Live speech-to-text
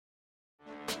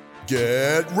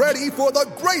Get ready for the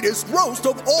greatest roast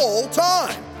of all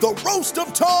time, the Roast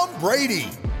of Tom Brady,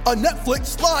 a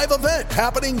Netflix live event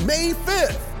happening May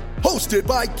 5th. Hosted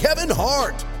by Kevin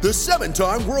Hart, the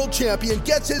 7-time world champion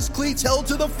gets his cleats held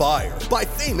to the fire by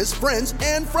famous friends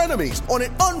and frenemies on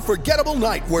an unforgettable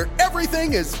night where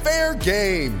everything is fair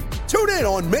game. Tune in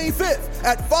on May 5th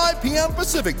at 5 p.m.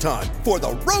 Pacific time for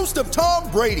the Roast of Tom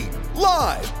Brady,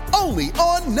 live only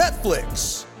on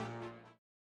Netflix.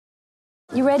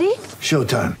 You ready?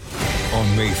 Showtime.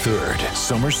 On May 3rd,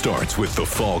 summer starts with The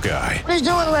Fall Guy. Let's do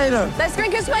it later. Let's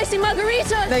drink a spicy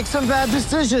margarita. Make some bad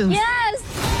decisions. Yes!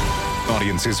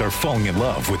 Audiences are falling in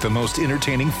love with the most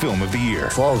entertaining film of the year.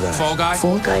 Fall Guy. Fall Guy?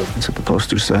 Fall guy. That's what the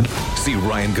poster said. See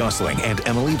Ryan Gosling and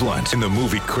Emily Blunt in the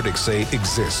movie critics say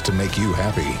exists to make you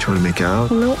happy. Trying to make it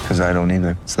out? Nope. Because I don't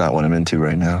either. It's not what I'm into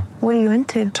right now. What are you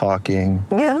into? Talking.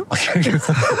 Yeah.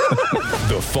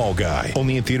 The Fall Guy.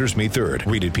 Only in theaters May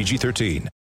 3rd. Rated PG-13.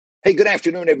 Hey, good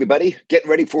afternoon, everybody. Getting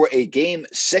ready for a Game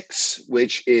 6,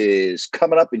 which is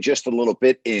coming up in just a little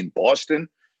bit in Boston.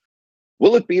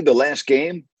 Will it be the last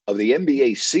game of the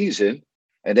NBA season?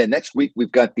 And then next week,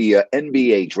 we've got the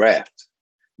NBA draft.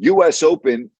 U.S.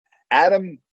 Open,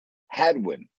 Adam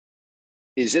Hadwin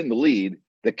is in the lead,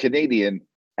 the Canadian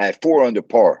at 4 under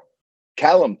par.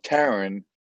 Callum Tarren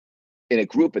in a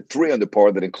group at 3 under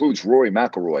par that includes Rory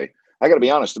McIlroy. I got to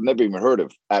be honest, I've never even heard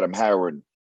of Adam Hadwin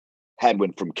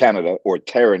from Canada or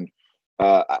Tarren.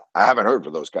 I haven't heard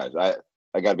of those guys.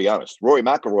 I got to be honest. Rory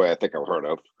McIlroy, I think I've heard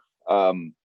of.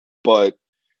 But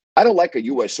I don't like a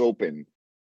U.S. Open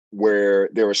where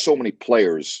there are so many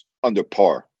players under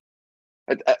par.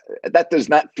 That does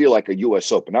not feel like a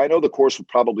U.S. Open. Now, I know the course will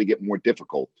probably get more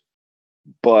difficult,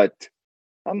 but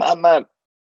I'm not.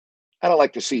 I don't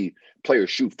like to see players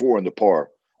shoot 4 under par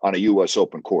on a U.S.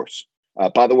 Open course.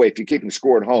 By the way, if you're keeping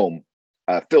score at home,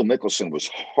 Phil Mickelson was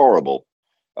horrible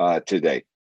today,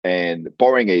 and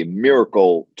barring a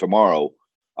miracle tomorrow,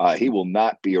 he will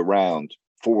not be around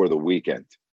for the weekend.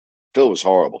 Phil was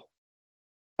horrible,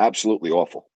 absolutely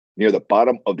awful, near the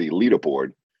bottom of the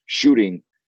leaderboard, shooting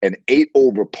an 8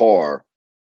 over par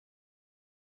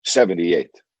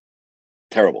 78.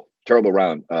 Terrible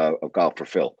round of golf for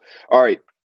Phil. All right,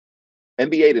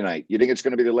 NBA tonight. You think it's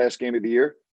going to be the last game of the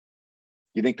year?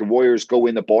 You think the Warriors go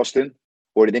into Boston?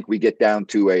 Or do you think we get down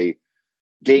to a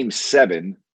Game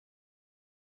 7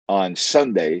 on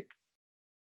Sunday?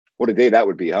 What a day that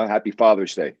would be, huh? Happy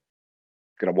Father's Day.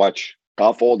 Going to watch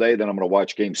golf all day, then I'm going to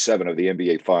watch Game 7 of the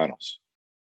NBA Finals.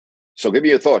 So give me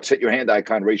your thoughts. Hit your hand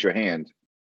icon, raise your hand,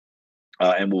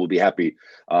 and we'll be happy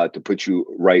to put you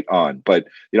right on. But,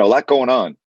 a lot going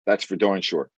on. That's for darn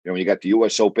sure. When you got the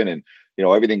U.S. Open and,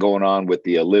 everything going on with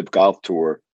the LIV Golf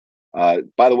Tour.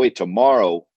 By the way,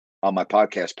 tomorrow, on my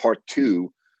podcast, part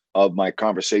 2 of my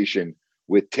conversation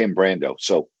with Tim Brando.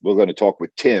 So we're going to talk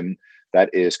with Tim. That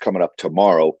is coming up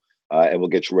tomorrow, and we'll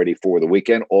get you ready for the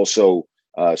weekend. Also,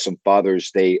 some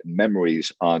Father's Day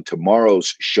memories on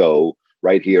tomorrow's show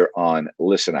right here on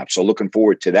Listen Up. So looking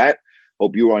forward to that.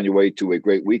 Hope you are on your way to a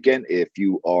great weekend. If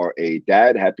you are a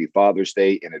dad, happy Father's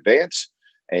Day in advance.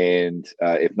 And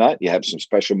if not, you have some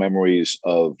special memories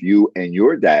of you and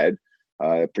your dad,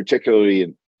 particularly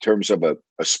in terms of a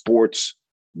sports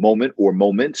moment or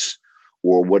moments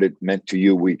or what it meant to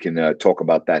you. We can talk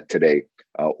about that today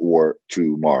or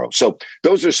tomorrow. So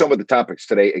those are some of the topics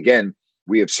today. Again,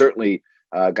 we have certainly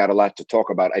got a lot to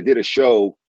talk about. I did a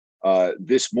show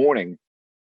this morning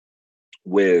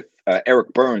with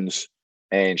Eric Burns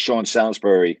and Sean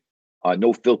Salisbury on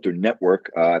No Filter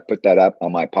Network. I put that up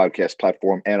on my podcast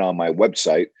platform and on my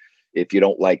website, if you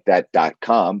don't like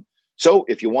that.com. So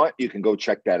if you want, you can go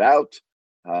check that out.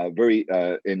 Very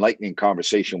enlightening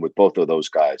conversation with both of those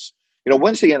guys.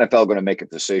 When's the NFL going to make a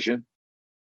decision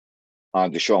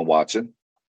on Deshaun Watson?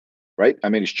 Right? I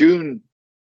mean, it's June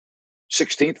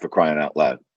 16th, for crying out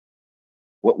loud.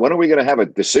 When are we going to have a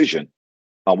decision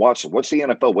on Watson? What's the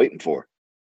NFL waiting for?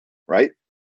 Right?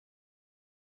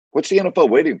 What's the NFL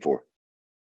waiting for?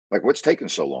 Like, what's taking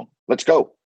so long? Let's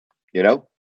go. What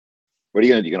are you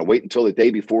going to do? You're going to wait until the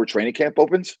day before training camp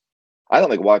opens? I don't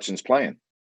think Watson's playing.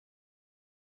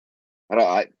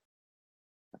 I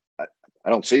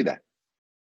don't see that.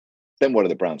 Then what do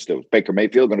the Browns do? Is Baker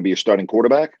Mayfield going to be your starting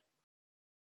quarterback?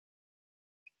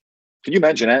 Can you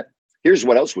imagine that? Here's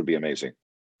what else would be amazing.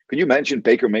 Can you imagine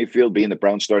Baker Mayfield being the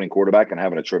Browns starting quarterback and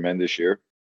having a tremendous year?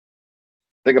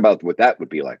 Think about what that would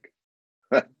be like.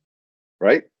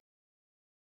 Right?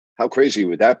 How crazy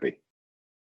would that be?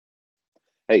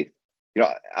 Hey,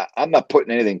 I'm not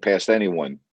putting anything past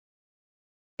anyone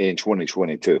in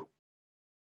 2022.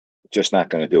 Just not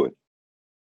going to do it.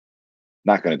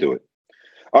 Not going to do it.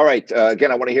 All right.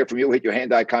 Again, I want to hear from you. Hit your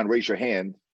hand icon, raise your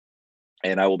hand,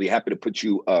 and I will be happy to put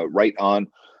you right on.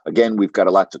 Again, we've got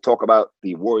a lot to talk about.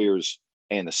 The Warriors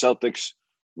and the Celtics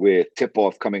with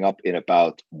tip-off coming up in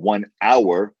about 1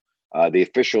 hour. The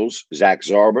officials, Zach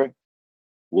Zarba,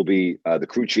 will be the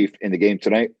crew chief in the game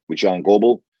tonight with John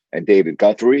Goebel and David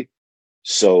Guthrie.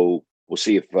 So we'll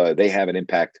see if they have an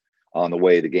impact on the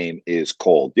way the game is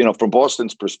called. You know, from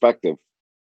Boston's perspective,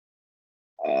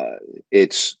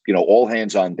 it's, you know, all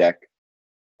hands on deck.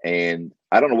 And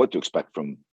I don't know what to expect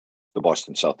from the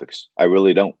Boston Celtics. I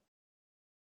really don't.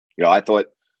 You know, I thought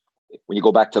when you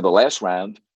go back to the last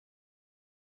round,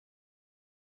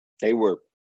 they were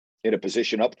in a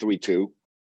position up 3-2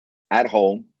 at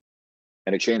home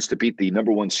and a chance to beat the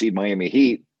number 1 seed Miami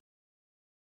Heat.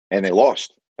 And they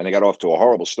lost. And they got off to a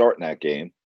horrible start in that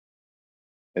game.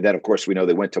 And then, of course, we know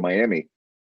they went to Miami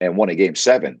and won a game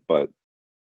 7. But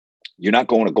you're not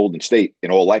going to Golden State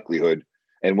in all likelihood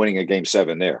and winning a game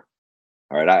 7 there.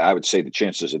 All right. I would say the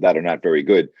chances of that are not very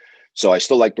good. So I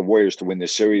still like the Warriors to win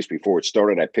this series. Before it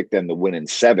started, I picked them to win in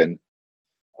 7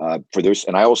 for this.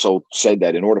 And I also said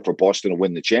that in order for Boston to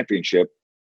win the championship,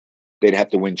 they'd have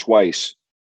to win twice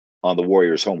on the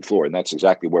Warriors' home floor. And that's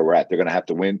exactly where we're at. They're going to have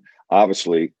to win,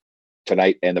 obviously,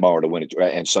 tonight and tomorrow to win it,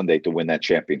 and Sunday to win that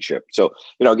championship. So,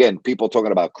 you know, again, people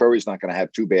talking about Curry's not going to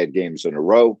have 2 bad games in a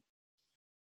row.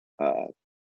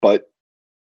 But,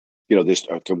 you know, this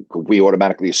we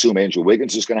automatically assume Andrew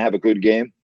Wiggins is going to have a good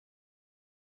game.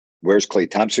 Where's Klay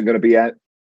Thompson going to be at?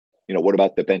 You know, what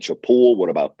about the bench of Poole? What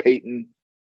about Peyton?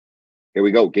 Here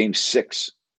we go. Game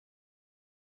 6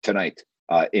 tonight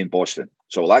in Boston.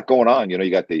 So a lot going on. You know,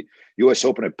 you got the U.S.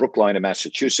 Open at Brookline in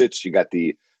Massachusetts. You got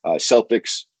the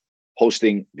Celtics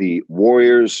hosting the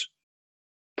Warriors.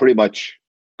 Pretty much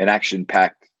an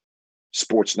action-packed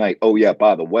sports night. Oh, yeah,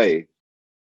 by the way,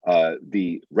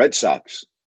 the Red Sox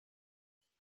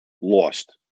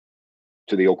lost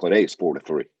to the Oakland A's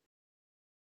 4-3.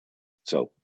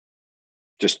 So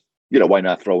just, you know, why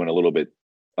not throw in a little bit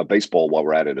of baseball while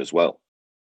we're at it as well?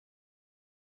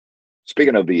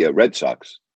 Speaking of the Red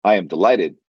Sox, I am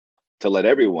delighted to let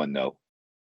everyone know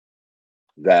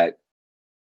that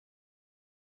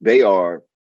they are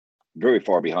very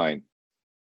far behind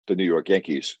the New York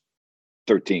Yankees,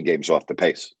 13 games off the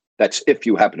pace. That's if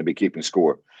you happen to be keeping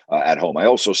score at home. I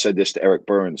also said this to Eric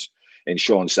Burns and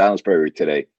Sean Salisbury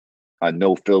today on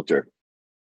No Filter.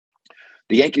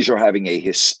 The Yankees are having a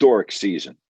historic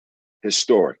season.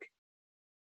 Historic.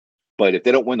 But if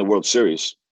they don't win the World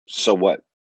Series, so what?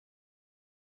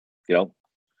 You know?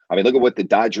 I mean, look at what the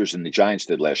Dodgers and the Giants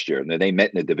did last year. And then they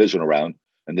met in the divisional round,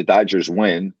 and the Dodgers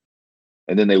win,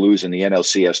 and then they lose in the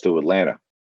NLCS to Atlanta.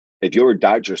 If you're a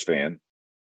Dodgers fan,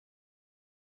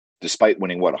 despite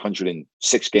winning,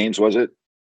 106 games, was it,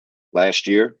 last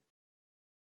year?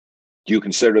 Do you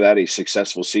consider that a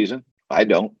successful season? I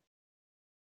don't.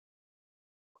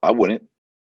 I wouldn't.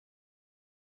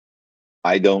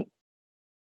 I don't.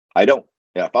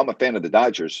 Yeah, if I'm a fan of the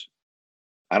Dodgers,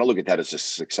 I don't look at that as a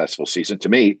successful season. To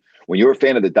me, when you're a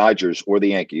fan of the Dodgers or the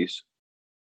Yankees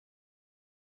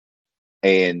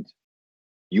and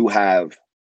you have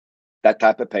that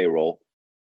type of payroll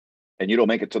and you don't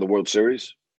make it to the World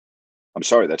Series, I'm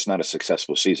sorry, that's not a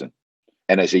successful season.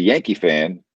 And as a Yankee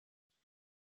fan,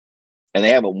 and they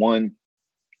haven't won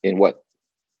in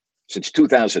since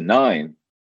 2009,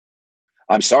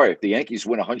 I'm sorry, if the Yankees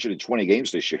win 120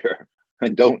 games this year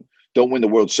and don't win the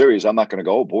World Series, I'm not going to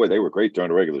go, oh boy, they were great during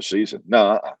the regular season.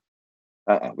 No,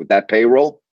 with that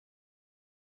payroll,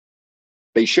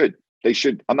 they should.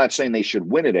 I'm not saying they should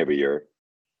win it every year,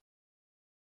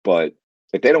 but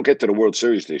if they don't get to the World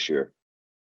Series this year,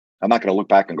 I'm not going to look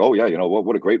back and go, oh, yeah, you know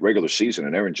what a great regular season.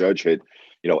 And Aaron Judge hit,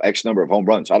 you know, X number of home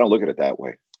runs. I don't look at it that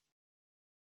way.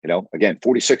 You know, again,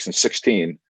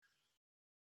 46-16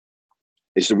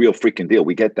 is the real freaking deal.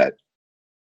 We get that.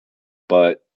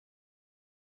 But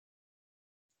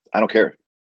I don't care.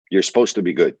 You're supposed to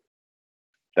be good.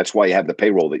 That's why you have the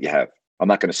payroll that you have. I'm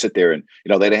not going to sit there and,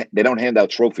 you know, they don't hand out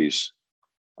trophies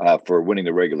for winning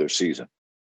the regular season.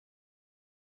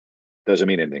 Doesn't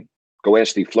mean anything. Go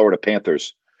ask the Florida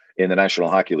Panthers in the National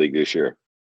Hockey League this year.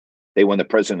 They won the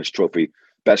President's Trophy,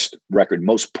 best record,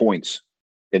 most points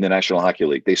in the National Hockey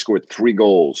League. They scored 3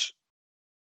 goals,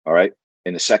 all right,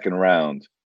 in the second round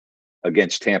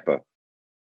against Tampa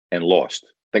and lost.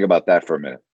 Think about that for a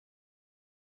minute.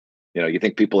 You know, you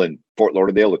think people in Fort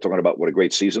Lauderdale are talking about what a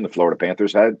great season the Florida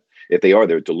Panthers had? If they are,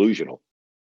 they're delusional.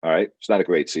 All right? It's not a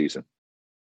great season.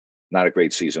 Not a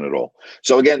great season at all.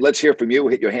 So, again, let's hear from you.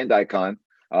 Hit your hand icon.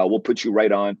 We'll put you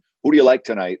right on. Who do you like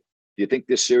tonight? Do you think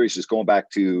this series is going back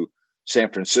to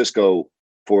San Francisco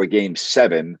for a game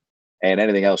 7? and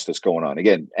anything else that's going on.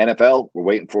 Again, NFL, we're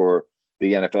waiting for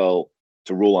the NFL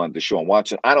to rule on Deshaun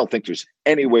Watson. I don't think there's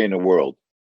any way in the world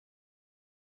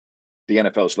the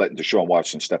NFL is letting Deshaun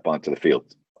Watson step onto the field.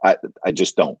 I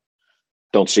just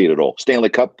don't see it at all. Stanley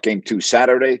Cup Game 2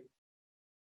 Saturday,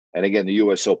 and again, the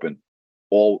U.S. Open,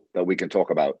 all that we can talk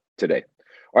about today.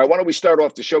 All right, why don't we start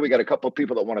off the show? We got a couple of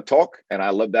people that want to talk, and I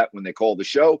love that when they call the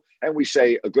show, and we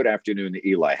say a good afternoon to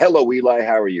Eli. Hello, Eli.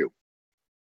 How are you?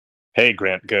 Hey,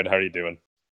 Grant. Good. How are you doing?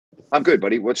 I'm good,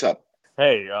 buddy. What's up?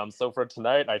 Hey, so for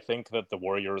tonight, I think that the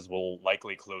Warriors will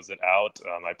likely close it out.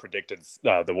 I predicted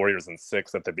the Warriors in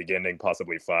 6 at the beginning,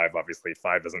 possibly 5. Obviously,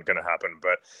 5 isn't going to happen.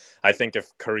 But I think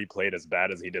if Curry played as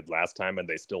bad as he did last time and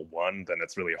they still won, then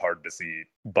it's really hard to see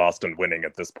Boston winning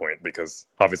at this point, because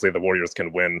obviously the Warriors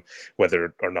can win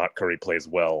whether or not Curry plays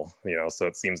well. So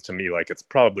it seems to me like it's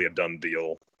probably a done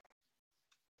deal.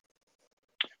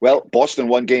 Well, Boston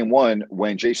won Game 1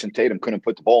 when Jason Tatum couldn't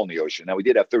put the ball in the ocean. Now, we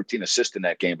did have 13 assists in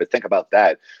that game, but think about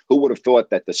that. Who would have thought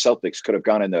that the Celtics could have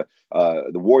gone into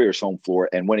the Warriors' home floor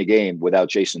and win a game without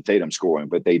Jason Tatum scoring?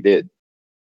 But they did.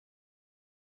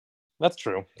 That's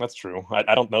true.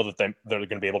 I don't know that they're going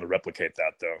to be able to replicate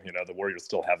that, though. The Warriors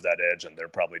still have that edge, and they're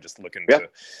probably just looking to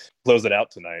close it out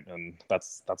tonight, and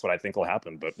that's what I think will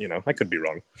happen. But I could be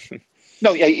wrong.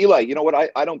 No, yeah, Eli. You know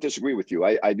what? I don't disagree with you.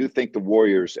 I do think the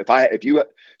Warriors. If you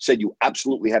said you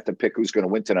absolutely have to pick who's going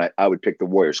to win tonight, I would pick the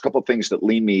Warriors. A couple of things that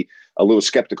lean me a little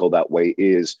skeptical that way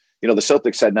is, the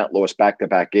Celtics had not lost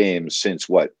back-to-back games since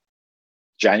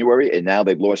January, and now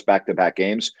they've lost back-to-back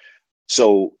games.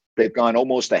 So they've gone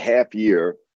almost a half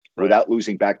year without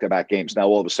losing back-to-back games. Now,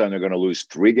 all of a sudden, they're going to lose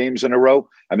 3 games in a row.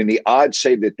 I mean, the odds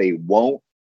say that they won't,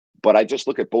 but I just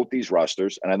look at both these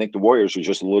rosters, and I think the Warriors are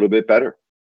just a little bit better.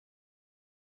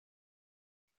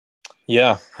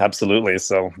 Yeah, absolutely.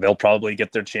 So they'll probably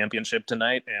get their championship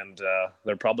tonight, and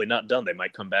they're probably not done. They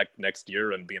might come back next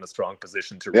year and be in a strong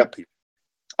position to repeat.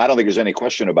 I don't think there's any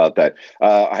question about that.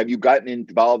 Have you gotten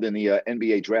involved in the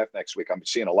NBA draft next week? I'm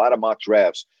seeing a lot of mock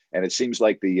drafts, and it seems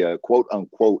like the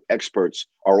quote-unquote experts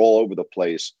are all over the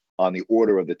place on the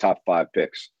order of the top 5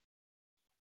 picks.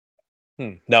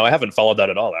 No, I haven't followed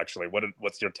that at all, actually.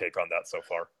 What's your take on that so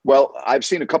far? Well, I've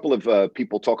seen a couple of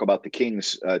people talk about the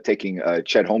Kings taking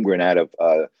Chet Holmgren out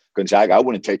of Gonzaga. I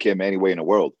wouldn't take him any way in the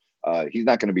world. He's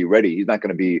not going to be ready. He's not going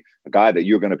to be a guy that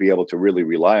you're going to be able to really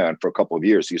rely on for a couple of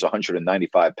years. He's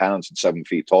 195 pounds and 7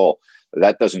 feet tall.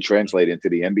 That doesn't translate into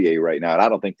the NBA right now. And I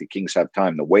don't think the Kings have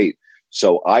time to wait.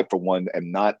 So I, for one,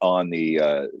 am not on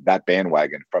that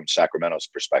bandwagon from Sacramento's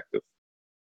perspective.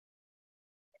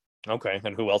 Okay,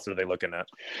 and who else are they looking at?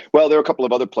 Well, there are a couple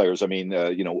of other players. I mean,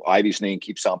 Ivy's name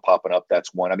keeps on popping up.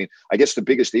 That's one. I mean, I guess the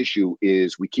biggest issue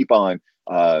is we keep on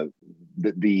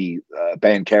the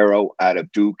Banchero out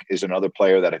of Duke is another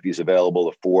player that if he's available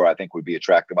at 4, I think would be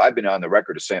attractive. I've been on the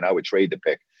record of saying I would trade the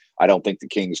pick. I don't think the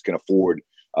Kings can afford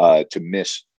to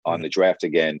miss on the draft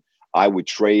again. I would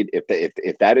trade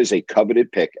if that is a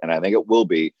coveted pick, and I think it will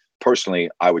be.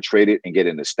 Personally, I would trade it and get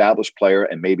an established player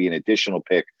and maybe an additional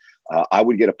pick. I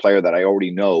would get a player that I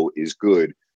already know is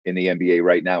good in the NBA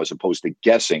right now, as opposed to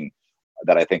guessing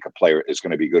that I think a player is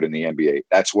going to be good in the NBA.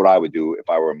 That's what I would do if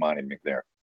I were Monty McNair.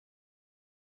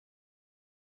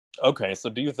 Okay, so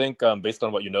do you think, based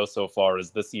on what you know so far,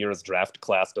 is this year's draft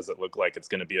class, does it look like it's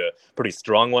going to be a pretty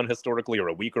strong one historically, or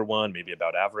a weaker one, maybe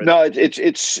about average? No,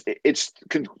 it's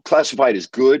classified as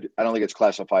good. I don't think it's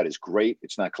classified as great.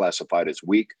 It's not classified as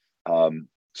weak.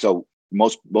 So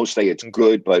most say it's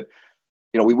good, but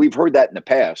we've heard that in the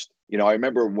past. I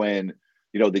remember when,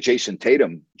 the Jason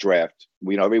Tatum draft,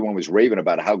 everyone was raving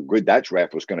about how good that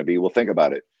draft was going to be. Well, think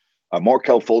about it.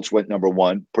 Markelle Fultz went number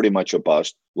 1, pretty much a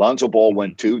bust. Lonzo Ball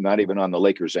went 2, not even on the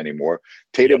Lakers anymore.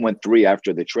 Tatum went 3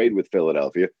 after the trade with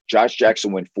Philadelphia. Josh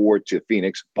Jackson went 4 to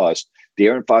Phoenix, bust.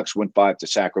 De'Aaron Fox went 5 to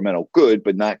Sacramento, good,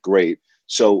 but not great.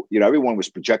 So, everyone was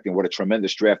projecting what a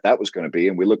tremendous draft that was going to be.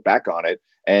 And we look back on it,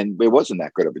 and it wasn't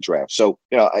that good of a draft. So,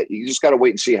 you just got to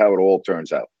wait and see how it all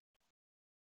turns out.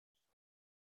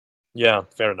 Yeah,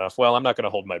 fair enough. Well, I'm not going to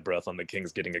hold my breath on the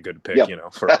Kings getting a good pick,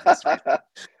 for obvious reasons.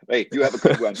 Hey, you have a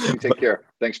good one. You take care.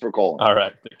 Thanks for calling. All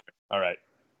right.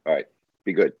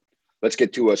 Be good. Let's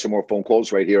get to some more phone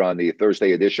calls right here on the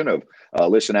Thursday edition of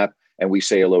Listen Up, and we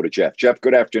say hello to Jeff. Jeff,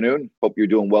 good afternoon. Hope you're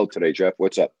doing well today, Jeff.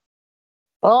 What's up?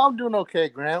 Oh, I'm doing okay,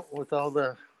 Grant, with all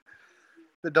the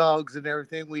dogs and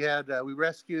everything. We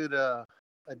rescued a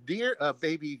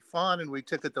baby fawn, and we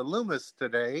took it to Loomis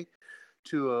today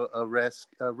to a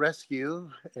rescue,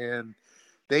 and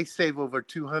they save over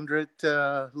 200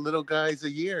 little guys a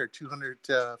year, 200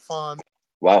 fawns.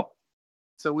 Wow.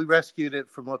 So we rescued it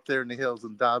from up there in the hills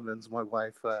in Dobbins. My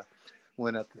wife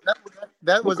went up.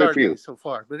 That Well, was good our for you. day so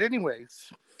far. But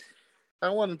anyways, I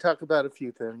want to talk about a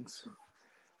few things.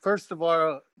 First of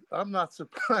all, I'm not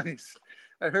surprised.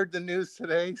 I heard the news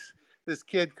today. This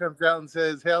kid comes out and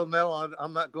says, "Hell no,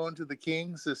 I'm not going to the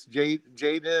Kings." This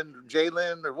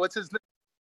Jalen, or what's his name?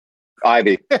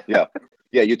 Ivy. Yeah.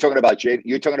 Yeah. You're talking about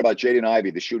Jaden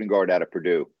Ivey, the shooting guard out of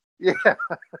Purdue. Yeah,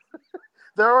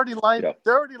 they're already Yeah.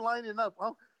 They're already lining up.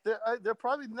 Oh, they're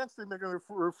probably the next thing they're going to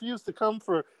refuse to come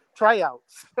for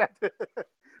tryouts.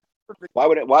 Why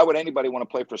would anybody want to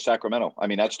play for Sacramento? I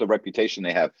mean, that's the reputation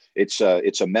they have. It's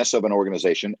a mess of an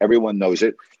organization. Everyone knows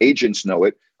it. Agents know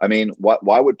it. I mean,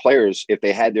 why would players, if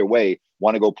they had their way,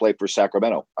 want to go play for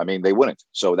Sacramento? I mean, they wouldn't.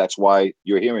 So that's why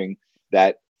you're hearing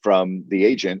that from the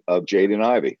agent of Jaden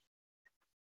Ivey.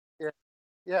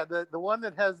 Yeah, the one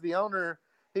that has the owner,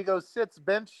 he sits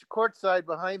bench courtside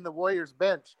behind the Warriors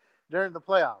bench during the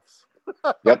playoffs.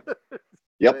 Yep.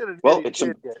 Well,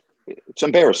 Idiot. it's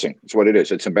embarrassing. It's what it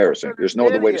is. It's embarrassing. There's no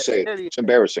other way to say it. It's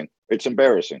embarrassing. It's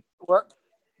embarrassing. Well,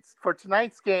 for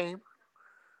tonight's game,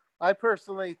 I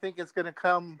personally think it's going to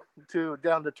come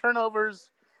down to turnovers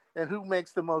and who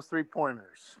makes the most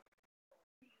 3-pointers.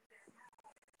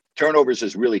 Turnovers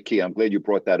is really key. I'm glad you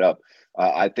brought that up.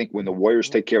 I think when the Warriors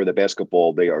take care of the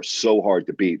basketball, they are so hard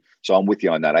to beat. So I'm with you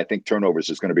on that. I think turnovers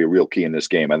is going to be a real key in this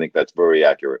game. I think that's very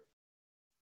accurate.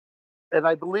 And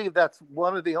I believe that's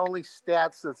one of the only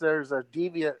stats that there's a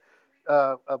deviant,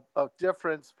 a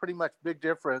difference, pretty much big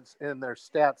difference in their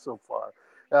stats so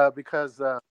far, because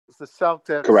the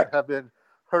Celtics have been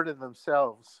hurting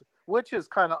themselves, which is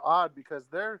kind of odd because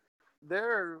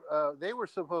they were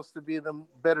supposed to be the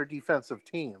better defensive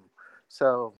team.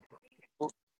 So,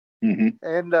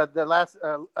 and the last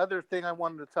other thing I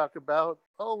wanted to talk about,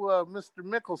 Mr.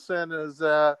 Mickelson is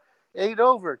 8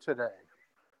 over today.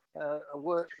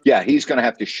 Yeah, he's going to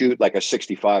have to shoot like a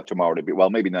 65 tomorrow to be, well,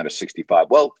 maybe not a 65.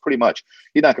 Well, pretty much.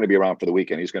 He's not going to be around for the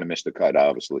weekend. He's going to miss the cut,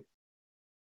 obviously.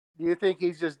 Do you think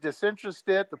he's just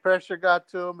disinterested? The pressure got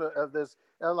to him of this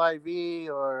LIV,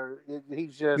 or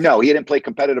he's just... No, he didn't play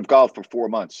competitive golf for 4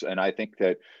 months. And I think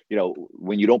that,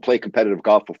 when you don't play competitive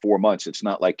golf for 4 months, it's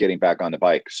not like getting back on the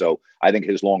bike. So I think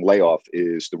his long layoff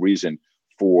is the reason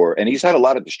and he's had a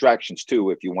lot of distractions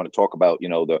too. If you want to talk about,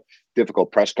 the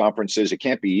difficult press conferences, it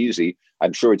can't be easy.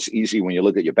 I'm sure it's easy when you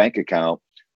look at your bank account,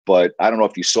 but I don't know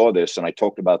if you saw this. And I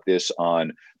talked about this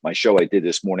on my show I did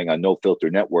this morning on No Filter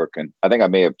Network. And I think I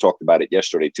may have talked about it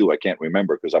yesterday too. I can't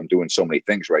remember because I'm doing so many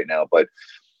things right now, but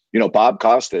Bob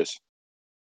Costas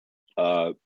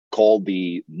called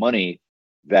the money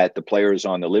that the players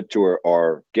on the LIV Tour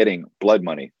are getting blood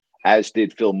money, as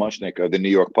did Phil Mushnick of the New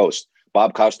York Post.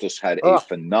 Bob Costas had a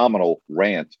phenomenal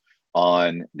rant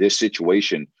on this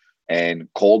situation and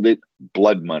called it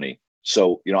blood money.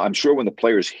 So, I'm sure when the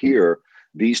players hear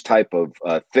these type of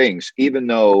things, even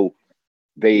though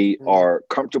they are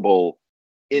comfortable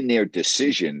in their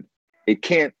decision, it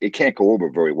can't go over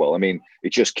very well. I mean,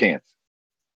 it just can't.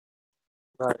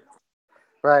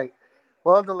 Right.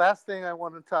 Well, the last thing I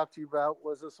want to talk to you about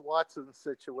was this Watson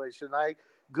situation. I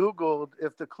Googled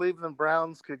if the Cleveland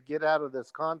Browns could get out of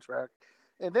this contract.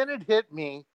 And then it hit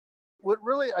me.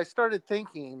 I started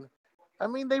thinking, I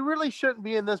mean, they really shouldn't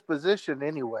be in this position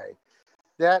anyway.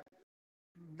 That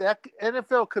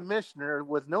NFL commissioner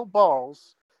with no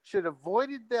balls should have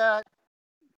avoided that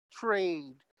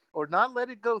trade or not let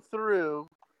it go through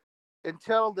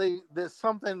until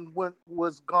something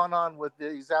was gone on with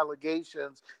these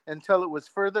allegations, until it was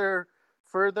further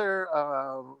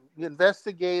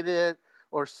investigated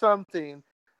or something.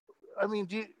 I mean,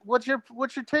 what's your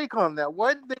take on that?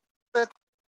 Why did they?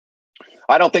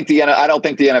 I don't think the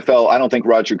NFL. I don't think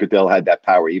Roger Goodell had that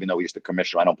power, even though he's the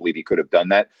commissioner. I don't believe he could have done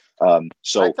that.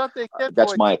 So I thought they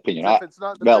that's my opinion. It's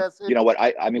not the best. You know what?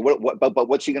 I mean, but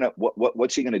what's he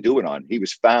what's he gonna do it on? He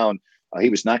was found. He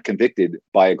was not convicted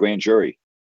by a grand jury.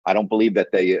 I don't believe that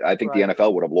I think the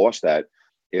NFL would have lost that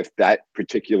if that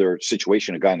particular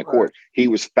situation had gone to court. He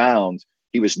was found.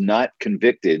 He was not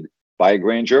convicted by a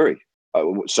grand jury.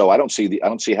 So I don't see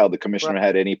how the commissioner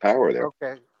had any power there.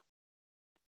 Okay.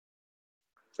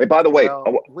 Hey, by the way,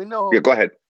 we know. Yeah, go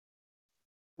ahead.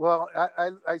 Well,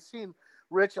 I seen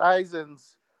Rich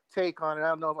Eisen's take on it. I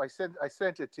don't know if I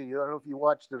sent it to you. I don't know if you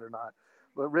watched it or not.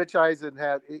 But Rich Eisen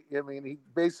he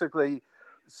basically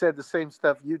said the same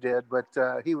stuff you did, but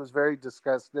he was very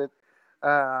disgusted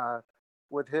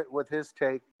with his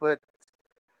take. But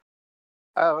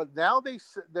now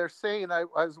they're saying, I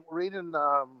was reading,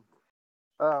 gosh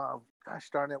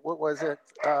darn it, what was it?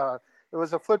 It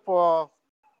was a football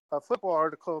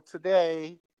article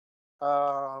today.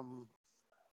 The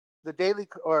Daily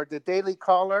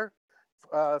Caller,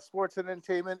 sports and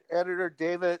entertainment editor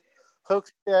David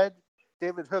Hookstead,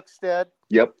 David Hookstead.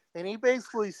 Yep. And he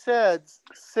basically said,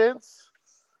 since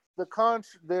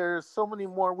there's so many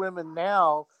more women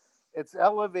now, it's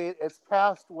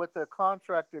past what the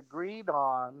contract agreed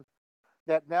on,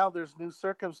 that now there's new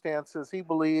circumstances. He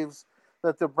believes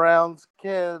that the Browns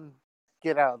can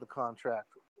get out of the contract.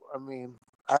 I mean,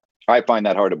 I find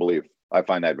that hard to believe. I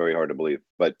find that very hard to believe.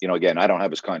 But, again, I don't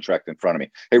have his contract in front of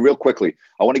me. Hey, real quickly,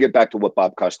 I want to get back to what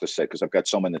Bob Costa said, because I've got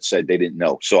someone that said they didn't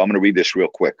know. So I'm going to read this real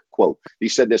quick. Quote, he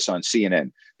said this on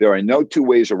CNN. There are no two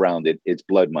ways around it. It's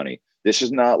blood money. This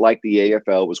is not like the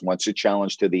AFL was once a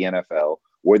challenge to the NFL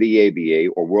or the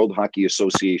ABA or World Hockey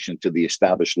Association to the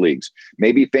established leagues.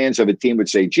 Maybe fans of a team would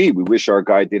say, gee, we wish our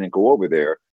guy didn't go over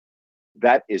there.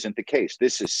 That isn't the case.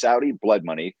 This is Saudi blood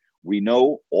money. We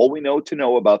know all we know to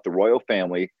know about the royal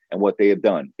family and what they have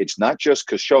done. It's not just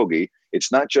Khashoggi.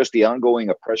 It's not just the ongoing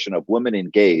oppression of women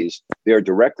and gays. They are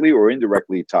directly or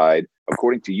indirectly tied,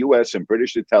 according to U.S. and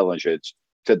British intelligence,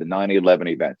 to the 9/11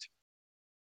 event.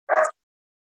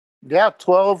 Yeah,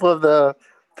 12 of the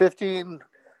 15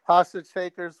 hostage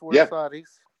takers were Saudis.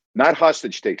 Not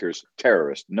hostage takers,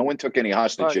 terrorists. No one took any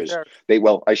hostages.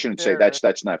 I shouldn't say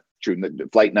that's not true.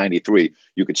 Flight 93,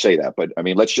 you could say that, but I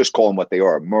mean, let's just call them what they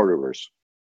are: murderers.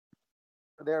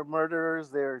 They're murderers.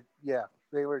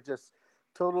 They were just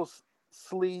total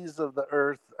sleaze of the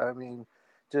earth. I mean,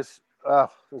 just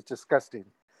it's disgusting.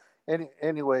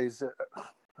 Anyways.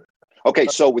 Okay,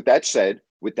 so with that said,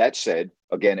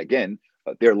 again,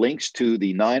 their links to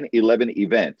the 9/11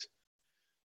 event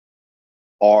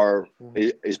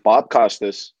is Bob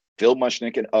Costas, Phil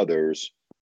Mushnick, and others,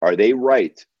 are they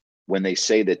right when they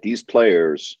say that these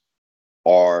players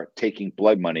are taking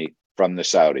blood money from the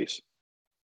Saudis?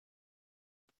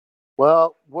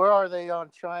 Well, where are they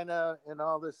on China and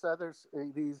all these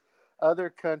other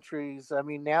countries? I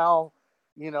mean, now,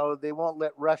 they won't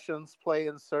let Russians play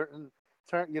in certain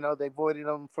they voided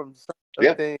them from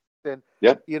certain things. And,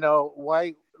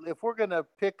 why, if we're going to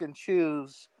pick and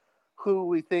choose who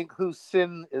we think whose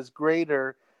sin is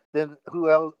greater than who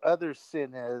other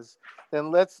sin is, then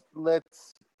let's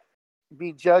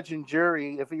be judge and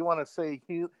jury. If you want to say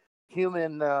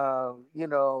human,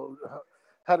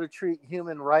 how to treat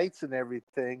human rights and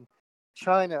everything,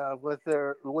 China with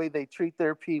the way they treat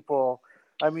their people,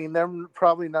 I mean, they're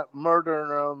probably not murdering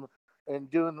them and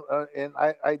doing. And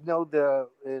I know the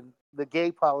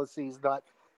gay policy is not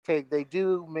take. They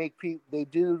do make people. They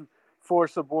do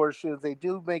force abortions. They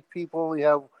do make people only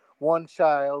have one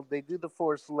child. They do the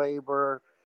forced labor.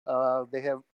 They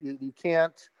have you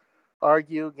can't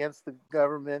argue against the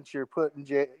government. You're put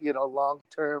in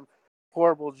long-term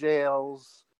horrible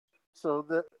jails. So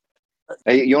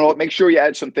hey, you know what? Make sure you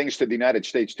add some things to the United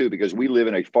States too, because we live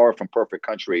in a far from perfect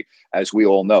country, as we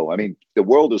all know. I mean, the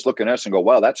world is looking at us and go,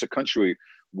 "Wow, that's a country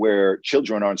where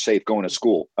children aren't safe going to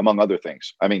school," among other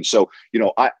things. I mean, so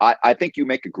I think you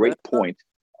make a great point.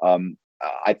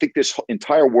 I think this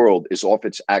entire world is off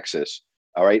its axis.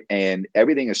 All right. And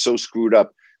everything is so screwed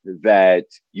up that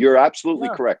you're absolutely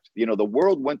correct. The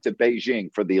world went to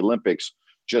Beijing for the Olympics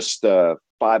just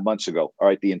 5 months ago. All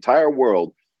right. The entire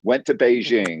world went to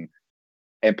Beijing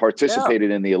and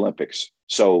participated in the Olympics.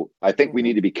 So I think we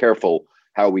need to be careful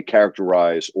how we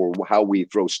characterize or how we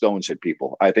throw stones at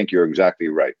people. I think you're exactly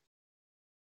right.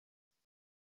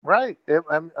 Right.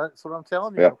 That's what I'm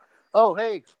telling you. Yeah. Oh,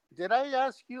 hey, did I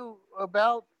ask you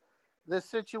about this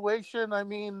situation? I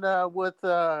mean, with,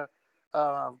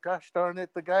 gosh darn it,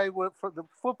 the guy for the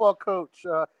football coach,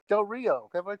 Del Rio.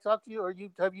 Have I talked to you, or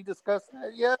have you discussed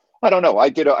that yet? I don't know. I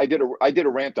did a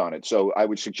rant on it. So I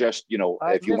would suggest,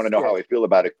 if you want to know how I feel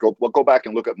about it, go back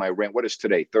and look at my rant. What is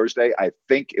today? Thursday? I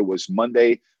think it was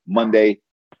Monday,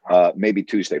 maybe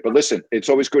Tuesday. But listen, it's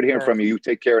always good hearing from you. You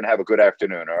take care and have a good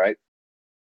afternoon. All right.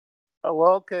 Oh,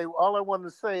 well, okay. All I wanted to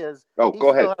say is, go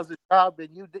ahead. Still has a job, and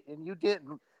you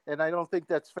didn't, and I don't think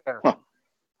that's fair. Huh.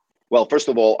 Well, first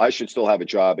of all, I should still have a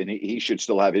job, and he should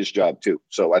still have his job too.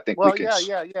 So I think we can.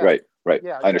 Yeah. Right.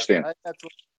 Yeah, I understand. That's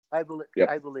what I believe. Yep.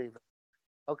 I believe it.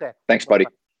 Okay. Thanks, buddy.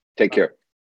 Take care.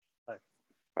 Bye.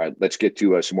 All right, let's get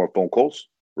to some more phone calls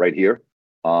right here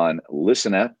on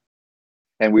Listen App,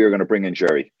 and we are going to bring in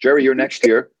Jerry. Jerry, you're next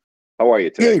here. How are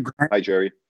you today? Hey, Grant. Hi,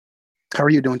 Jerry. How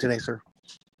are you doing today, sir?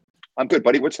 I'm good,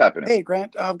 buddy. What's happening? Hey,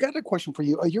 Grant, I've got a question for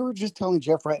you. You were just telling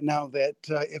Jeff right now that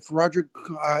if Roger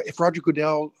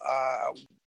Goodell,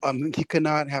 he could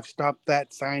not have stopped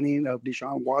that signing of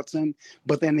Deshaun Watson.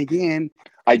 But then again,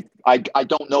 I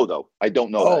don't know though. I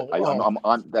don't know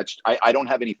that. I don't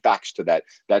have any facts to that.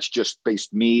 That's just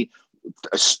based me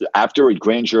after a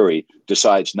grand jury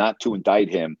decides not to indict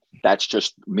him. That's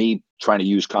just me trying to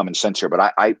use common sense here.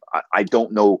 But I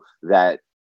don't know that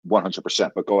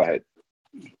 100%. But go ahead.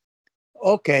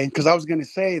 Okay, because I was going to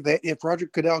say that if Roger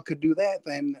Goodell could do that,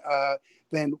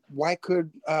 then why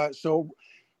could so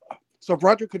if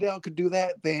Roger Goodell could do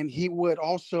that, then he would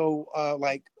also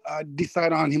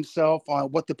decide on himself on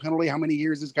what the penalty, how many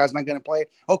years this guy's not going to play.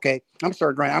 Okay, I'm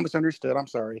sorry, Grant. I misunderstood. I'm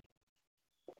sorry.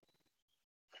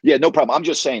 Yeah, no problem. I'm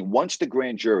just saying, once the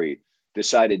grand jury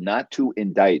decided not to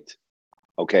indict,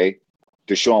 okay,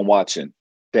 Deshaun Watson,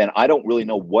 then I don't really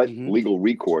know what legal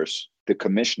recourse the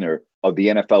commissioner of the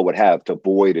NFL would have to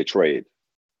void a trade.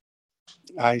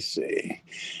 I see.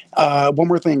 One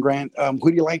more thing, Grant.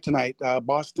 Who do you like tonight,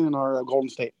 Boston or Golden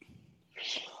State?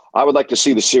 I would like to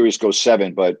see the series go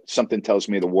 7, but something tells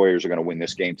me the Warriors are going to win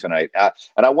this game tonight.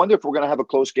 And I wonder if we're going to have a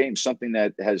close game, something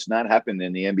that has not happened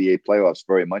in the NBA playoffs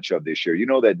very much of this year. You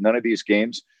know that none of these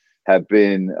games have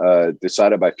been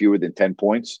decided by fewer than 10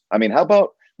 points. I mean,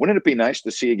 wouldn't it be nice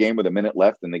to see a game with a minute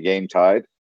left and the game tied?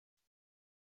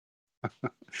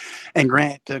 And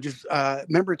Grant, just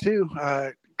remember too,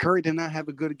 Curry did not have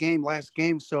a good game last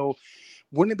game. So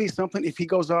wouldn't it be something if he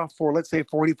goes off for, let's say,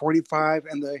 40, 45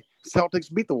 and the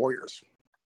Celtics beat the Warriors?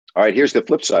 All right, here's the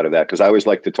flip side of that, because I always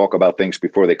like to talk about things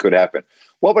before they could happen.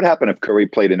 What would happen if Curry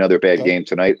played another bad game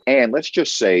tonight? And let's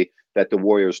just say that the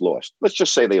Warriors lost. Let's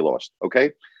just say they lost,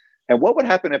 okay? And what would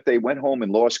happen if they went home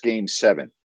and lost game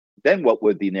 7? Then what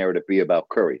would the narrative be about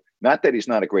Curry? Not that he's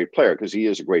not a great player, because he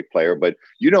is a great player, but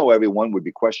everyone would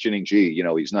be questioning,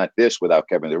 he's not this without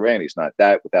Kevin Durant. He's not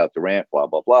that without Durant, blah,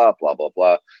 blah, blah, blah, blah,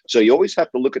 blah. So you always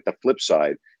have to look at the flip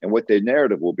side and what their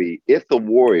narrative will be if the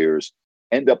Warriors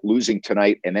end up losing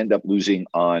tonight and end up losing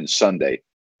on Sunday.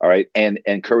 All right. And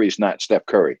Curry's not Steph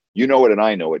Curry. You know it and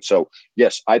I know it. So,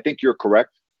 yes, I think you're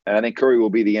correct. And I think Curry will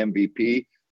be the MVP.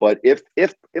 But if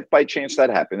by chance that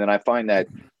happened, and I find that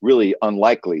really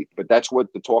unlikely, but that's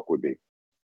what the talk would be.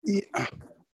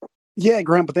 Yeah,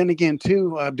 Grant. But then again,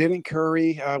 too, didn't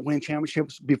Curry win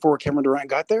championships before Kevin Durant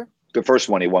got there? The first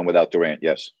one he won without Durant,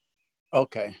 yes.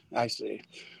 Okay, I see.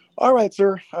 All right,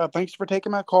 sir. Thanks for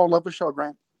taking my call. Love the show,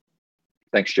 Grant.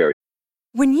 Thanks, Jerry.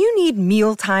 When you need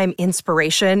mealtime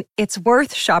inspiration, it's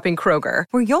worth shopping Kroger,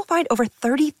 where you'll find over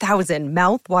 30,000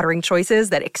 mouth-watering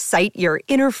choices that excite your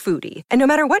inner foodie. And no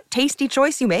matter what tasty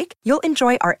choice you make, you'll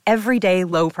enjoy our everyday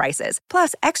low prices,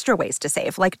 plus extra ways to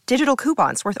save, like digital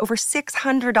coupons worth over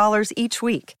 $600 each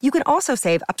week. You can also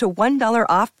save up to $1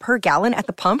 off per gallon at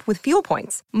the pump with fuel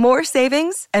points. More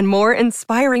savings and more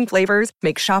inspiring flavors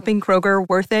make shopping Kroger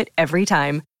worth it every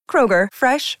time. Kroger,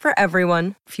 fresh for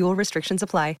everyone. Fuel restrictions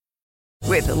apply.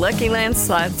 With the Lucky Land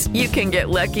Slots, you can get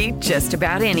lucky just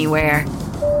about anywhere.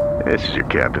 This is your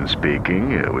captain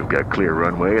speaking. We've got clear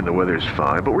runway and the weather's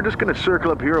fine, but we're just going to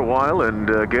circle up here a while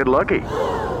and get lucky.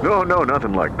 No,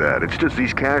 nothing like that. It's just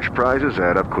these cash prizes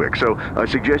add up quick. So I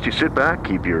suggest you sit back,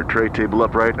 keep your tray table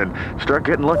upright, and start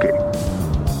getting lucky.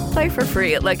 Play for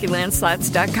free at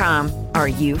LuckyLandSlots.com. Are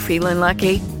you feeling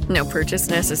lucky? No purchase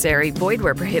necessary. Void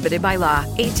where prohibited by law.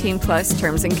 18 plus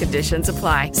terms and conditions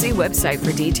apply. See website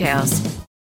for details.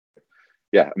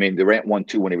 Yeah, I mean, Durant won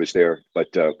 2 when he was there, but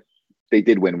they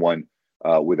did win 1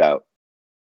 without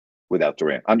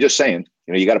Durant. I'm just saying,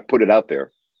 you got to put it out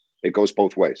there. It goes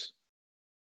both ways.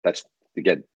 That's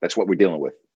what we're dealing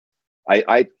with.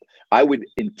 I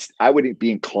would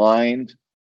be inclined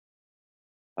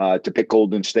to pick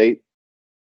Golden State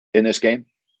in this game.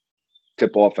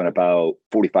 Tip off in about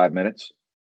 45 minutes.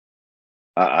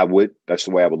 I would. That's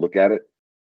the way I would look at it.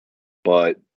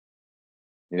 But,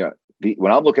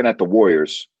 when I'm looking at the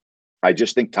Warriors, I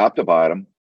just think top to bottom,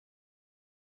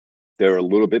 they're a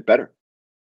little bit better.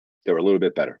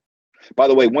 By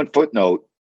the way, one footnote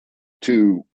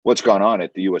to what's gone on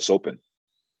at the U.S. Open.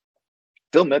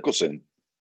 Phil Mickelson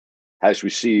has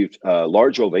received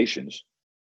large ovations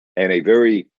and a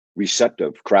very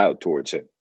receptive crowd towards him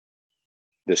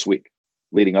this week,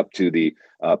 leading up to the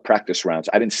practice rounds.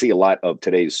 I didn't see a lot of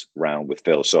today's round with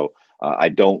Phil, so I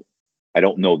don't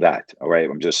know that. All right,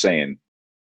 I'm just saying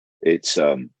it's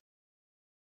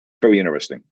very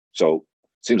interesting. So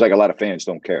it seems like a lot of fans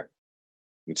don't care.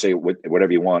 You can say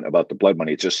whatever you want about the blood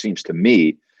money. It just seems to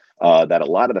me that a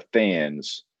lot of the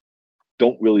fans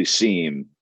don't really seem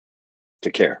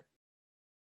to care.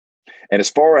 And as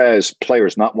far as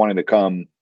players not wanting to come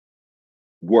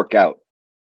work out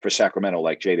for Sacramento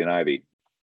like Jaden Ivey,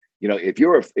 if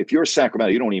you're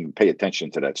Sacramento, you don't even pay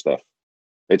attention to that stuff.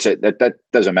 That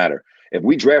doesn't matter. If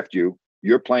we draft you,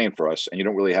 you're playing for us, and you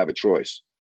don't really have a choice.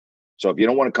 So if you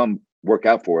don't want to come work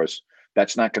out for us,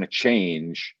 that's not going to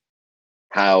change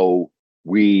how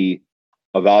we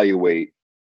evaluate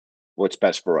what's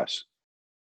best for us.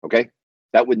 Okay?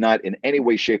 That would not in any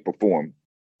way, shape, or form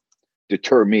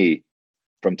deter me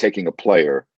from taking a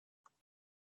player.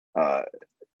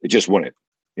 It just wouldn't,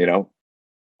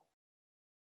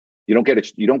 You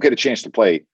don't get a chance to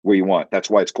play where you want. That's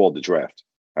why it's called the draft.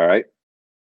 All right.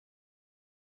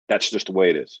 That's just the way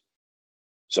it is.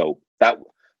 So that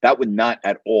would not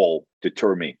at all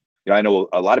deter me. I know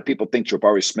a lot of people think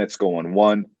Jabari Smith's going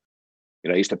 1.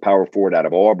 He's the power forward out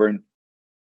of Auburn.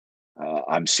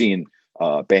 I'm seeing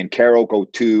Banchero go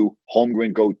 2,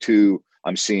 Holmgren go 2.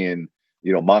 I'm seeing,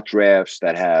 mock drafts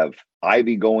that have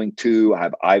Ivy going 2. I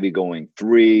have Ivy going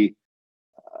 3.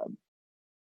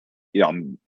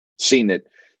 I'm seeing that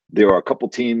there are a couple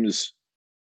teams,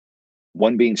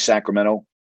 one being Sacramento,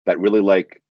 that really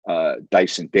like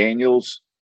Dyson Daniels,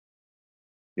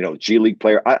 G League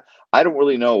player. I don't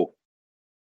really know,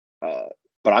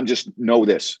 but I'm just know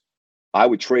this. I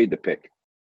would trade the pick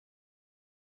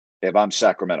if I'm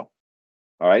Sacramento.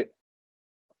 All right?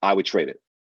 I would trade it.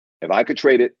 If I could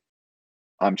trade it,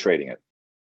 I'm trading it.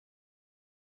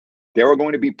 There are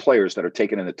going to be players that are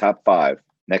taken in the top 5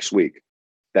 next week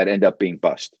that end up being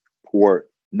bust or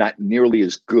not nearly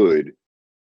as good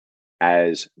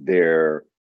as their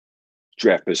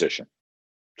draft position.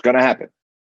 It's going to happen.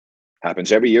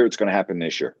 Happens every year. It's going to happen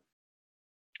this year.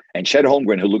 And Chet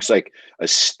Holmgren, who looks like a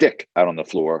stick out on the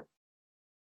floor,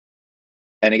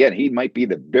 and again, he might be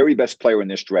the very best player in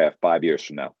this draft 5 years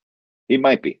from now. He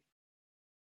might be.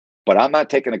 But I'm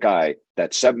not taking a guy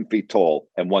that's 7 feet tall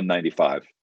and 195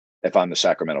 if I'm the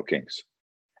Sacramento Kings.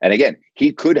 And again,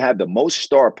 he could have the most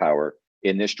star power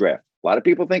in this draft. A lot of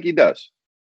people think he does.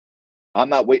 I'm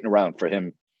not waiting around for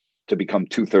him to become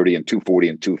 230 and 240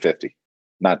 and 250.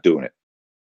 Not doing it.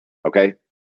 Okay?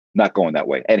 Not going that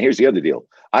way. And here's the other deal.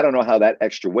 I don't know how that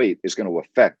extra weight is going to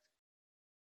affect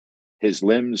his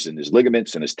limbs and his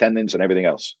ligaments and his tendons and everything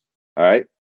else. All right?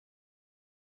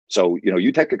 So,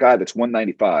 you take a guy that's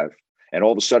 195 and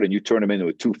all of a sudden you turn him into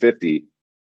a 250,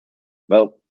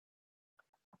 well,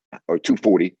 or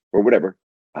 240 or whatever.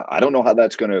 I don't know how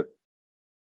that's going to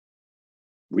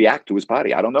react to his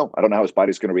body. I don't know. I don't know how his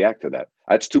body's going to react to that.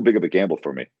 That's too big of a gamble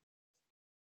for me.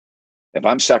 If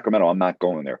I'm Sacramento, I'm not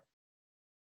going there.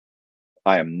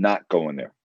 I am not going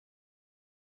there.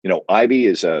 Ivy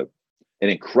is an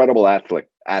incredible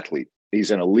athlete.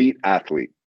 He's an elite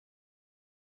athlete.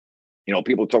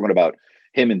 People talking about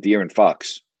him and De'Aaron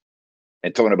Fox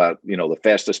and talking about, the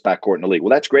fastest backcourt in the league. Well,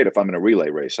 that's great if I'm in a relay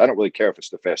race. I don't really care if it's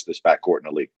the fastest backcourt in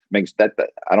the league. Means that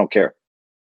I don't care.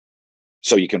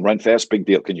 So you can run fast, big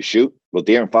deal. Can you shoot? Well,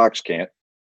 De'Aaron Fox can't.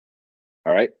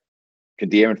 All right. Can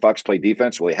De'Aaron Fox play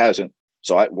defense? Well, he hasn't.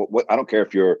 So I don't care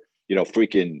if you're,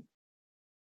 freaking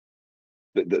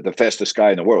the fastest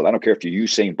guy in the world. I don't care if you're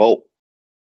Usain Bolt.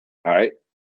 All right.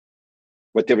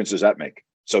 What difference does that make?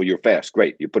 So you're fast.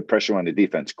 Great. You put pressure on the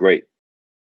defense. Great.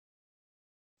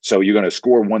 So you're going to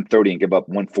score 130 and give up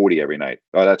 140 every night.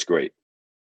 Oh, that's great.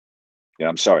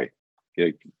 I'm sorry.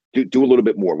 Do a little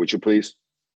bit more, would you please?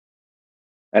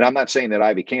 And I'm not saying that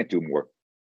Ivy can't do more.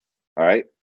 All right.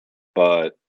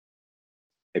 But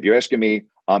if you're asking me,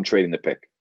 I'm trading the pick.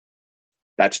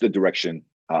 That's the direction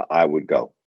I would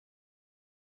go.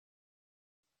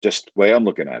 Just the way I'm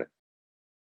looking at it.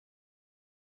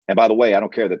 And by the way, I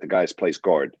don't care that the guy plays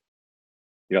guard.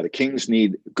 The Kings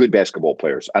need good basketball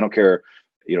players. I don't care.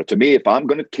 To me, if I'm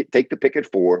going to take the pick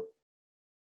at 4,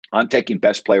 I'm taking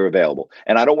best player available.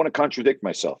 And I don't want to contradict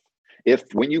myself. If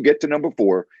when you get to number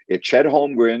 4, if Chet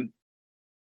Holmgren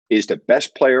is the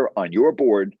best player on your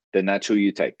board, then that's who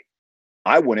you take.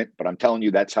 I wouldn't, but I'm telling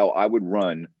you that's how I would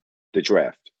run the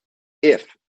draft. If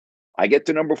I get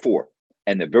to number 4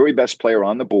 and the very best player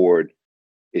on the board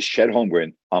is Chet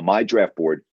Holmgren on my draft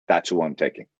board, that's who I'm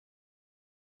taking.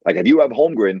 Like if you have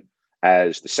Holmgren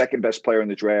as the second best player in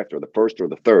the draft or the first or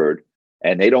the third,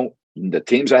 and the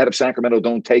teams ahead of Sacramento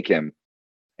don't take him,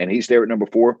 and he's there at number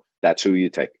 4, that's who you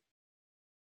take.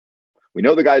 We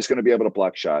know the guy's going to be able to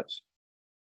block shots.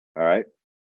 All right.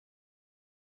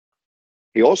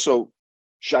 He also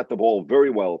shot the ball very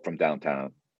well from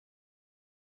downtown,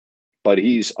 but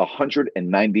he's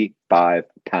 195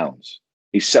 pounds.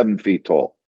 He's 7 feet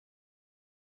tall.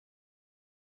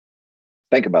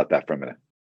 Think about that for a minute.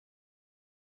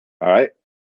 All right.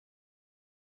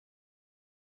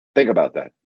 Think about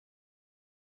that.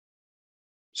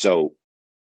 So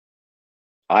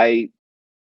I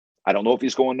don't know if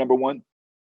he's going number 1.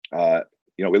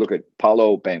 We look at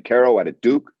Paolo Banchero out of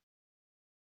Duke.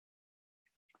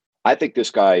 I think this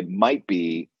guy might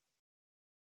be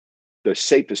the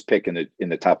safest pick in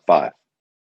the top 5.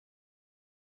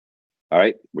 All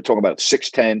right. We're talking about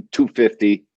 6'10",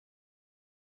 250.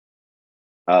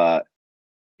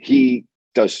 He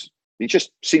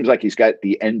just seems like he's got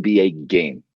the NBA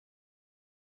game.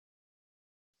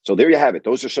 So there you have it.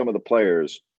 Those are some of the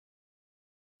players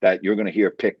that you're going to hear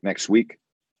pick next week.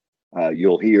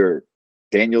 You'll hear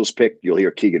Daniel's pick, you'll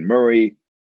hear Keegan Murray.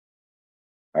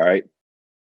 All right.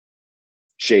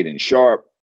 Shaden Sharp.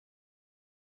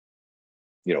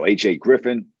 AJ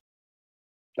Griffin.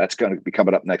 That's going to be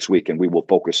coming up next week, and we will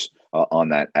focus on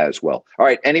that as well. All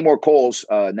right. Any more calls?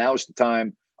 Now's the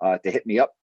time to hit me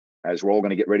up, as we're all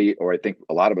going to get ready, or I think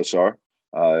a lot of us are,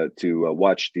 to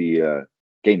watch the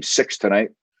Game 6 tonight.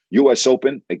 U.S.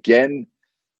 Open, again,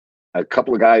 a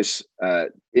couple of guys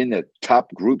in the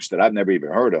top groups that I've never even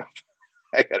heard of.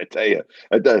 I got to tell you,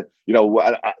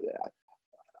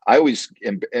 I always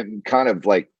am kind of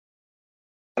like,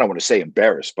 I don't want to say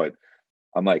embarrassed, but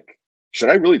I'm like, should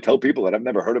I really tell people that I've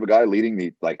never heard of a guy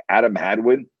leading Adam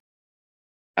Hadwin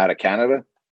out of Canada?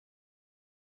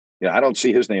 I don't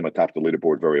see his name atop the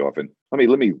leaderboard very often.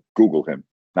 Let me Google him.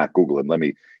 Not Google him. Let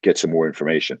me get some more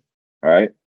information. All right.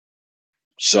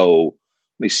 So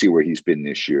let me see where he's been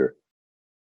this year.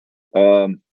 I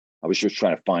was just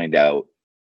trying to find out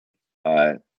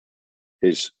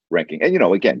his ranking. And,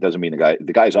 again, doesn't mean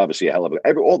the guy's obviously a hell of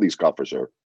all these golfers are,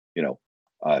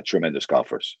 tremendous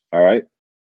golfers. All right.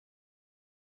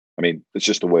 It's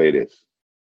just the way it is.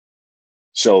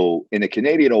 So in the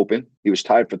Canadian Open, he was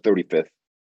tied for 35th,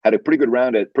 had a pretty good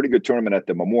tournament at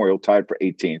the Memorial, tied for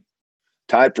 18th,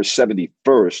 tied for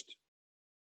 71st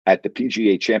at the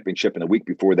PGA Championship. And the week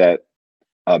before that,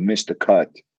 missed the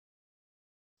cut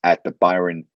at the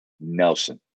Byron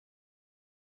Nelson.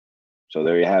 So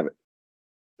there you have it.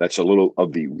 That's a little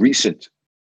of the recent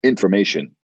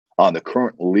information on the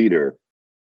current leader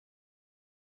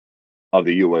of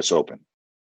the U.S. Open.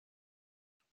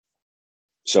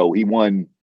 So he won,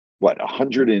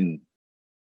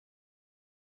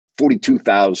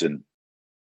 142,000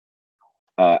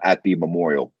 at the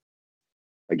Memorial.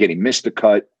 Again, he missed the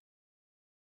cut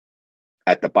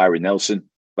at the Byron Nelson,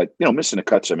 but missing the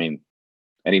cuts. And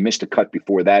he missed the cut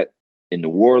before that in New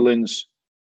Orleans.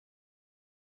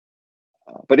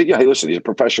 But hey, listen, he's a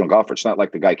professional golfer. It's not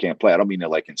like the guy can't play. I don't mean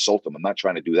to insult him. I'm not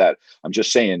trying to do that. I'm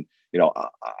just saying,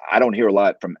 I don't hear a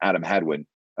lot from Adam Hadwin.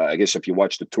 I guess if you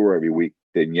watch the tour every week,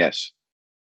 then yes.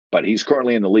 But he's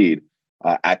currently in the lead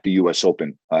at the U.S.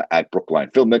 Open at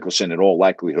Brookline. Phil Mickelson, in all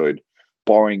likelihood,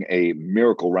 barring a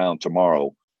miracle round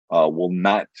tomorrow, will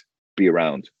not be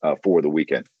around for the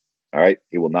weekend. All right?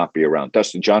 He will not be around.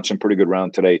 Dustin Johnson, pretty good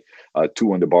round today.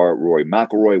 2 under par. Rory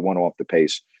McIlroy, 1 off the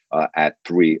pace at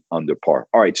 3 under par.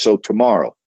 All right, so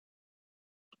tomorrow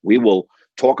we will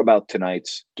talk about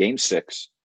tonight's Game 6,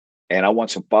 and I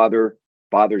want some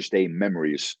Father's Day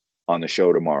memories on the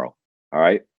show tomorrow. All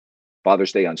right.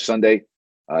 Father's Day on Sunday.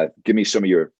 Give me some of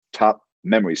your top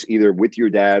memories, either with your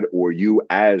dad or you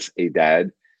as a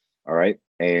dad. All right.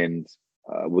 And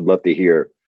would love to hear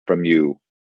from you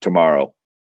tomorrow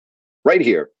right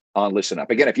here on Listen Up.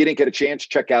 Again, if you didn't get a chance,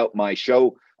 check out my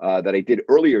show that I did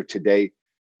earlier today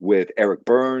with Eric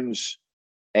Burns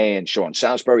and Sean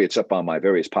Salisbury. It's up on my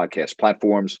various podcast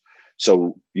platforms.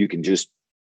 So you can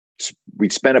we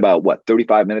spent about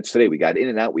 35 minutes today. We got in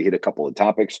and out. We hit a couple of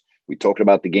topics. We talked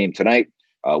about the game tonight.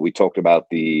 We talked about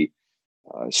the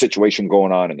situation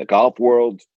going on in the golf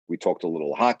world. We talked a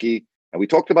little hockey, and we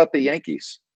talked about the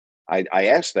Yankees. I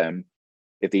asked them,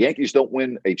 if the Yankees don't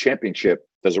win a championship,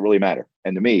 does it really matter?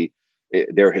 And to me,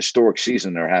 their historic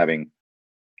season they're having,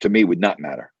 to me, would not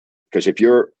matter. Because if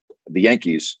you're the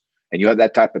Yankees and you have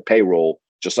that type of payroll,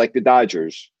 just like the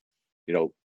Dodgers,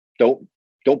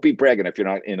 don't be bragging if you're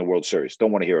not in the World Series.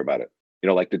 Don't want to hear about it.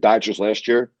 Like the Dodgers last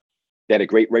year, they had a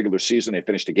great regular season. They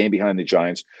finished a game behind the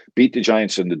Giants, beat the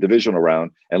Giants in the divisional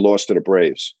round, and lost to the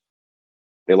Braves.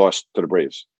 They lost to the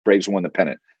Braves. Braves won the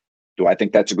pennant. Do I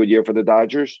think that's a good year for the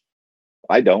Dodgers?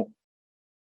 I don't.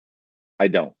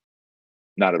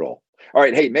 Not at all. All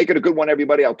right. Hey, make it a good one,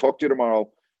 everybody. I'll talk to you tomorrow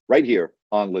right here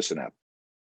on Listen Up.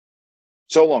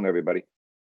 So long, everybody.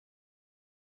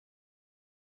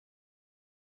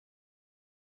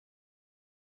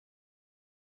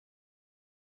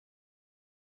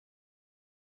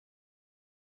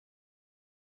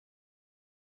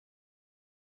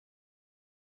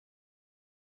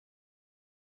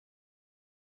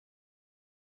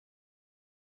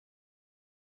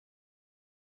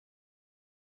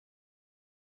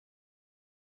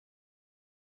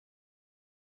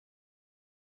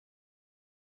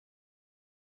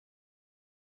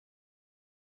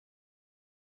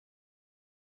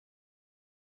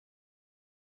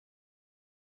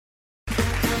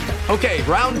 Okay,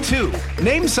 round 2.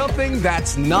 Name something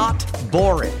that's not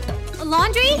boring. A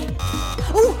laundry?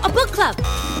 Ooh, a book club.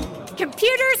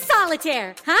 Computer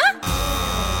solitaire, huh?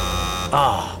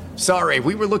 Ah, sorry,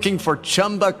 we were looking for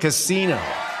Chumba Casino.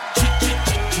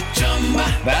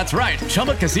 That's right.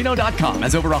 ChumbaCasino.com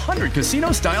has over 100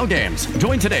 casino-style games.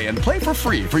 Join today and play for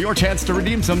free for your chance to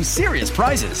redeem some serious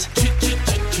prizes.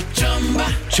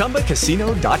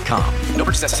 ChumbaCasino.com. No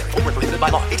purchase necessary. Void where prohibited by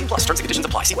law. 18 plus. Terms and conditions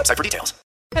apply. See website for details.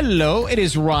 Hello, it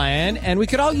is Ryan, and we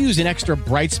could all use an extra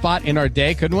bright spot in our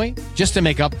day, couldn't we? Just to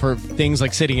make up for things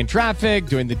like sitting in traffic,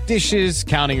 doing the dishes,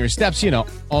 counting your steps, you know,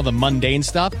 all the mundane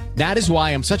stuff. That is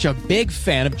why I'm such a big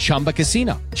fan of Chumba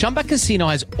Casino. Chumba Casino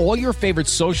has all your favorite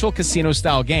social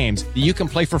casino-style games that you can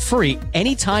play for free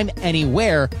anytime,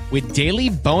 anywhere with daily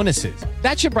bonuses.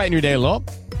 That should brighten your day a little.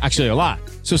 Actually, a lot.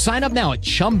 So sign up now at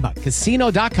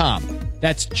ChumbaCasino.com.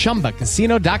 That's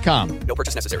ChumbaCasino.com. No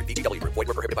purchase necessary. VGW Group. Void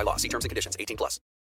where prohibited by law. See terms and conditions. 18 plus.